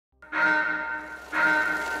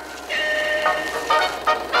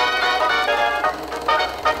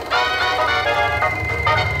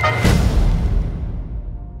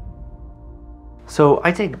So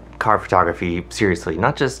I take car photography seriously,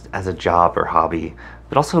 not just as a job or hobby,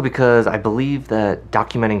 but also because I believe that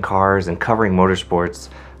documenting cars and covering motorsports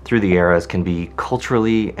through the eras can be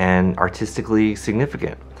culturally and artistically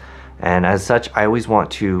significant. And as such, I always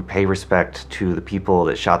want to pay respect to the people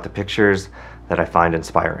that shot the pictures that I find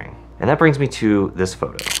inspiring. And that brings me to this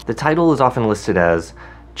photo. The title is often listed as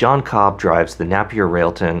John Cobb drives the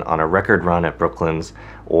Napier-Railton on a record run at Brooklands,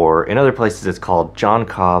 or in other places it's called John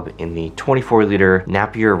Cobb in the 24-liter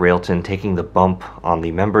Napier-Railton taking the bump on the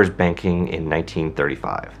members' banking in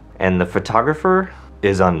 1935. And the photographer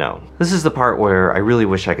is unknown. This is the part where I really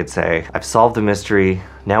wish I could say, I've solved the mystery,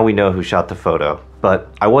 now we know who shot the photo.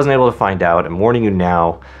 But I wasn't able to find out. I'm warning you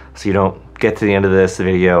now so you don't get to the end of this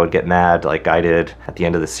video and get mad like I did at the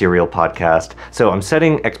end of the Serial podcast. So I'm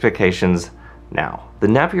setting expectations now. The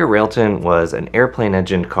Napier-Railton was an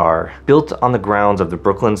airplane-engined car built on the grounds of the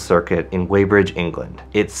Brooklands Circuit in Weybridge, England.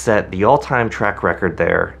 It set the all-time track record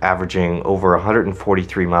there, averaging over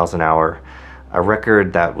 143 miles an hour, a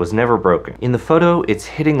record that was never broken. In the photo, it's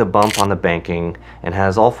hitting the bump on the banking and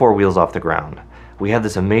has all four wheels off the ground. We have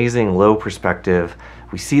this amazing low perspective.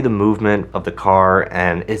 We see the movement of the car,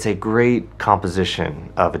 and it's a great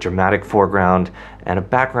composition of a dramatic foreground and a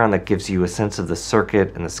background that gives you a sense of the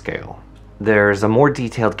circuit and the scale. There's a more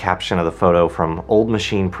detailed caption of the photo from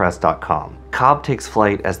oldmachinepress.com. Cobb takes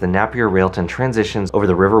flight as the Napier-Railton transitions over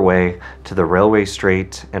the Riverway to the Railway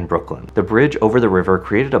Straight and Brooklyn. The bridge over the river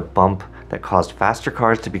created a bump that caused faster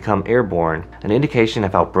cars to become airborne, an indication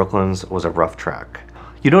of how Brooklands was a rough track.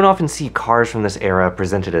 You don't often see cars from this era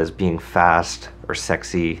presented as being fast or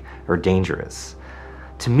sexy or dangerous.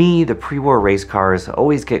 To me, the pre-war race cars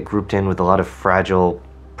always get grouped in with a lot of fragile,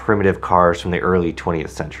 primitive cars from the early 20th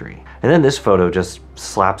century. And then this photo just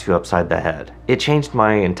slaps you upside the head. It changed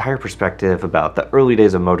my entire perspective about the early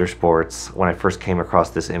days of motorsports when I first came across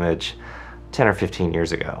this image 10 or 15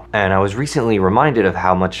 years ago. And I was recently reminded of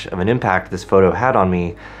how much of an impact this photo had on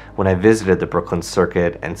me when I visited the Brooklands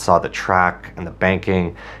Circuit and saw the track and the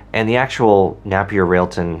banking and the actual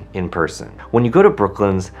Napier-Railton in person. When you go to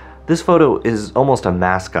Brooklands, this photo is almost a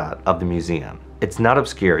mascot of the museum. It's not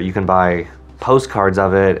obscure. You can buy postcards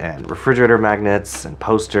of it and refrigerator magnets and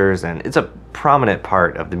posters, and it's a prominent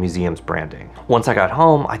part of the museum's branding. Once I got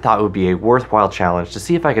home, I thought it would be a worthwhile challenge to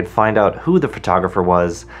see if I could find out who the photographer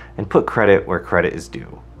was and put credit where credit is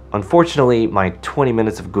due. Unfortunately, my 20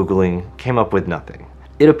 minutes of Googling came up with nothing.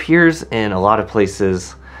 It appears in a lot of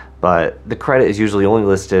places, but the credit is usually only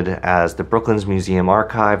listed as the Brooklands Museum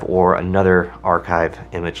archive or another archive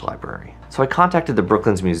image library. So I contacted the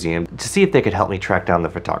Brooklands Museum to see if they could help me track down the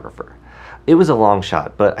photographer. It was a long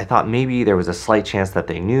shot, but I thought maybe there was a slight chance that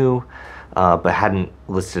they knew, but hadn't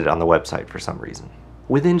listed it on the website for some reason.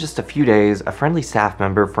 Within just a few days, a friendly staff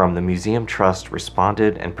member from the Museum Trust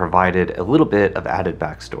responded and provided a little bit of added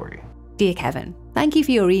backstory. Dear Kevin, thank you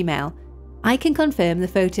for your email. I can confirm the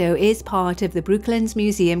photo is part of the Brooklands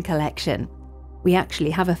Museum collection. We actually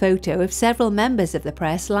have a photo of several members of the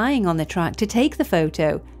press lying on the track to take the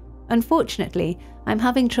photo. Unfortunately, I'm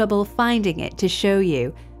having trouble finding it to show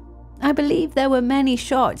you. I believe there were many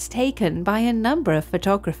shots taken by a number of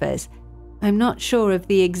photographers. I'm not sure of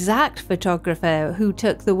the exact photographer who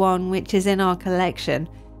took the one which is in our collection.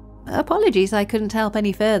 Apologies, I couldn't help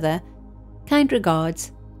any further. Kind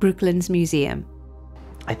regards, Brooklands Museum.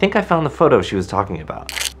 I think I found the photo she was talking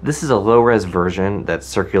about. This is a low-res version that's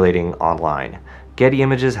circulating online. Getty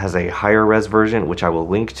Images has a higher-res version, which I will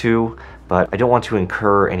link to, but I don't want to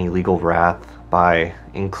incur any legal wrath by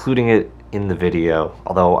including it in the video,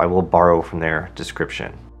 although I will borrow from their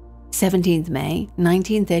description. 17th May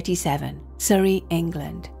 1937, Surrey,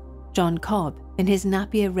 England. John Cobb, in his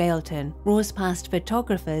Napier-Railton, roars past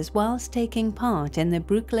photographers whilst taking part in the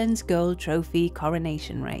Brooklands Gold Trophy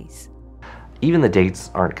coronation race. Even the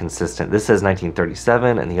dates aren't consistent. This says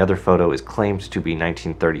 1937 and the other photo is claimed to be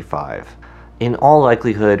 1935. In all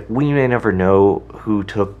likelihood, we may never know who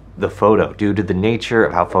took the photo due to the nature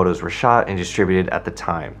of how photos were shot and distributed at the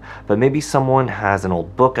time. But maybe someone has an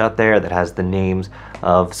old book out there that has the names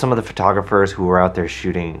of some of the photographers who were out there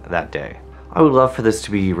shooting that day. I would love for this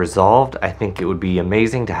to be resolved. I think it would be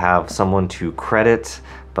amazing to have someone to credit,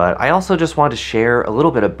 but I also just wanted to share a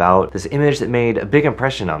little bit about this image that made a big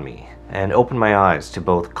impression on me and opened my eyes to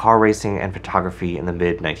both car racing and photography in the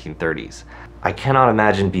mid-1930s. I cannot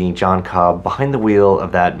imagine being John Cobb behind the wheel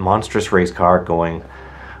of that monstrous race car going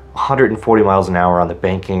 140 miles an hour on the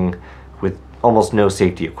banking with almost no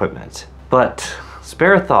safety equipment. But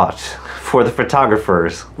Spare a thought for the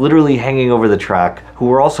photographers literally hanging over the track who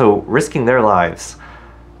were also risking their lives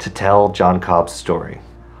to tell John Cobb's story.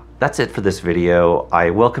 That's it for this video. I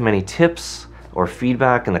welcome any tips or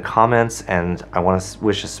feedback in the comments, and I want to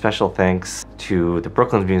wish a special thanks to the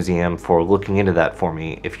Brooklands Museum for looking into that for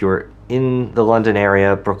me. If you're in the London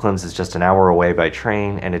area, Brooklands is just an hour away by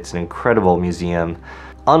train, and it's an incredible museum,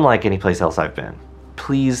 unlike any place else I've been.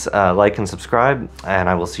 Please like and subscribe, and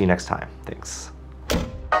I will see you next time. Thanks.